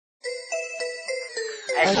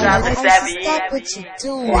Stop what you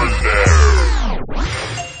doing.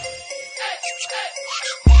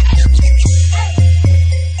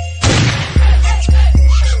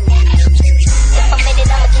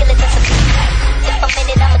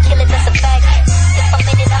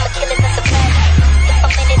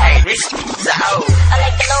 I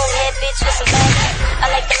like the long hair bitch with some bags. I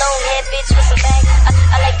like the long hair bitch with some bags.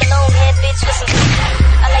 I like the long hair bitch with some.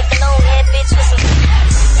 I like the long hair bitch with some.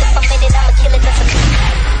 If I'm in it, I'ma kill it, that's a fact.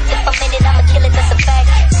 If I'm in it, I'ma kill it, that's a fact.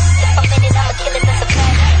 If I'm in it, I'ma kill it, that's a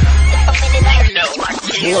fact. If I'm in it, I know I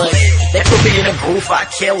kill it. They put me in a booth, I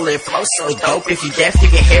kill it. Flow so dope, if you deaf, you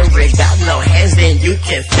can hear it. Got no hands, then you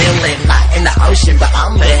can feel it. Not in the ocean, but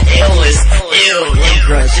I'm the illest. Ew, your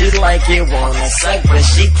girl, she like it, wanna suck, but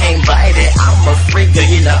she can't bite it. I'm a freak, girl,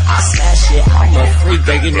 you know I smash it. I'm a freak,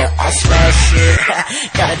 girl, you know I smash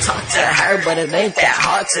it. Gotta talk to her, but it ain't that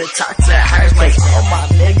hard to talk to her. Like all my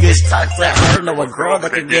niggas talk to her. Know a girl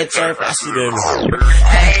that can get her faster than her.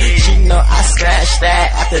 Hey, she know I smash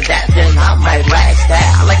that. After that, then I might like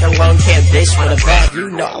that. I like a long hair bitch with a bag. You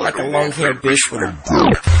know I like a long hair bitch with a bag.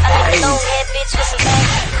 I like the long hair bitch with some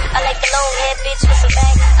bags. I like the long hair bitch with some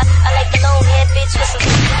bags. I like the long hair bitch with some.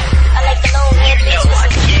 I like the long hair bitch with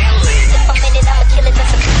some. If I'm in it, I'ma kill it,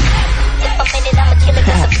 that's a fact. If I'm in it, I'ma kill it,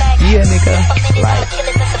 that's a fact. Yeah, nigga. Like,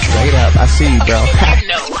 straight up, I see you, bro.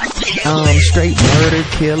 Straight murder,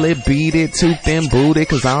 kill it, beat it, tooth and boot it,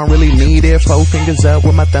 cause I don't really need it. 4 fingers up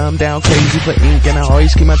with my thumb down, crazy for ink, and I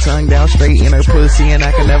always keep my tongue down straight in her pussy, and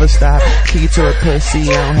I can never stop. Key to her pussy,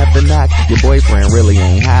 I don't have to knock. Your boyfriend really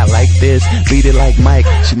ain't hot like this. Beat it like Mike,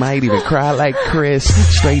 she might even cry like Chris.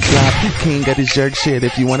 Straight drop, king of this jerk shit.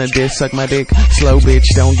 If you wanna diss, suck my dick. Slow bitch,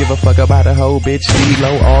 don't give a fuck about a hoe bitch.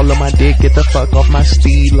 D-low, all of my dick, get the fuck off my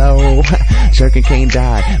steelo. Jerkin can't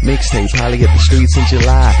die, mixtape, probably hit the streets in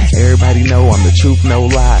July. Everybody know I'm the truth, no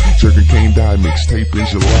lie. Jerkin can't die, mixtape in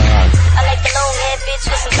July. I like the long hair bitch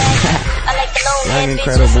with some bags. I like the long hair bitch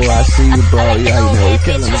incredible, with some I see you, bro. I like Yeah, you know, we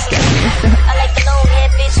killing this game. I like the long hair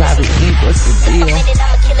bitch with some. Sabi Ink, what's the deal?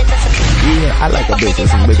 Yeah, I like a bitch with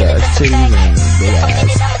some big ass titties and big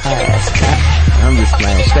ass ass. I'm just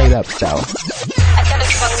playing straight up, though. I got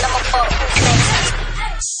it from number